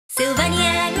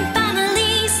Sylvanian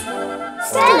Families.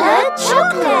 Stella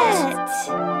Chocolate!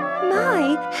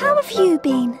 My, how have you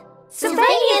been?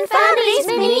 Sylvanian Families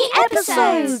mini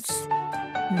episodes.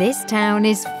 This town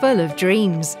is full of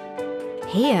dreams.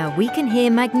 Here we can hear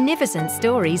magnificent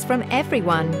stories from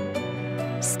everyone.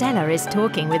 Stella is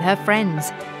talking with her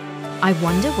friends. I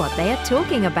wonder what they are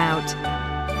talking about.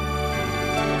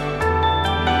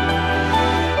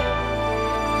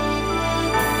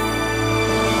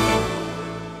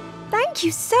 Thank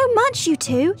you so much, you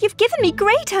two. You've given me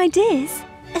great ideas.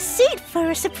 A suit for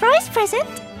a surprise present?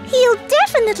 He'll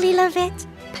definitely love it.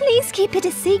 Please keep it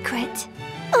a secret.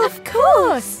 Of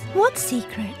course. What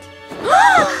secret?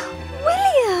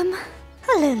 William!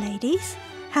 Hello, ladies.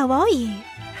 How are you?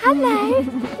 Hello.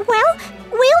 Well,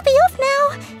 we'll be off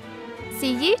now.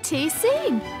 See you two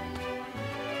soon.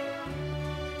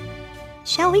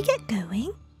 Shall we get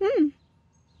going?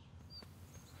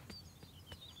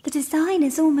 The design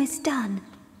is almost done.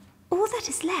 All that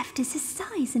is left is his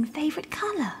size and favourite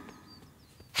colour.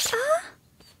 Huh?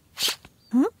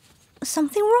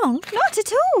 Something wrong? Not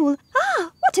at all.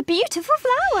 What a beautiful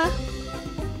flower.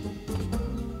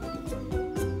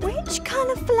 Which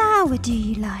colour flower do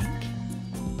you like?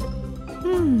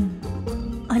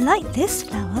 I like this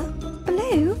flower.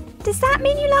 Blue? Does that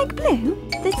mean you like blue?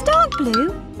 This dark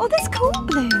blue or this cool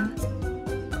blue?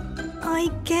 I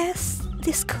guess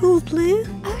this cool blue.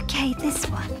 Okay, this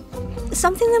one.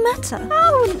 Something the matter?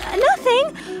 Oh,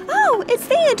 nothing. Oh, it's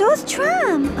Theodore's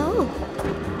tram. Oh.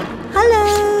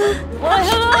 Hello. Why,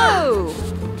 hello!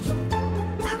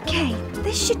 Okay,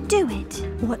 this should do it.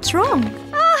 What's wrong?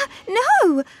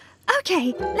 No.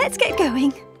 Okay, let's get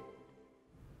going.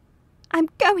 I'm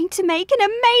going to make an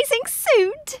amazing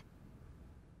suit.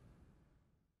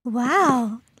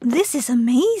 Wow, this is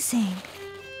amazing.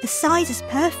 The size is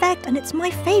perfect and it's my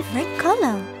favourite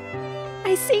colour.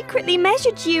 I secretly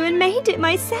measured you and made it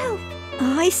myself.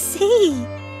 I see.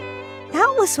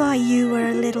 That was why you were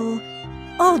a little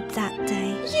odd that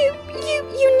day. You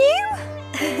knew?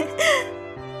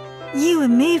 You were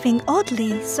moving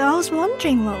oddly, so I was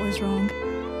wondering what was wrong.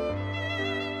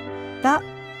 But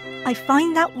I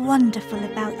find that wonderful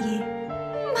about you.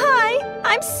 My,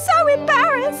 I'm so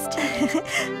embarrassed.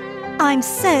 I'm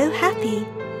so happy.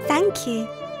 Thank you.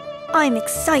 I'm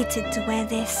excited to wear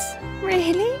this.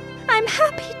 Really? I'm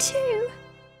happy too.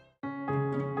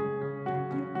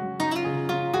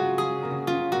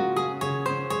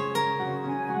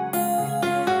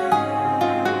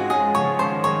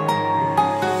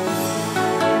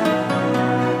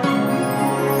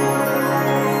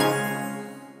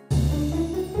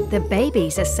 The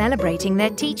babies are celebrating their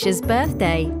teacher's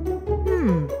birthday.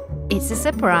 It's a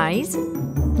surprise.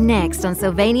 Next on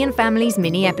Sylvanian Families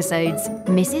mini episodes,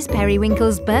 Mrs.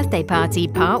 Periwinkle's birthday party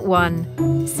part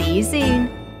 1. See you soon.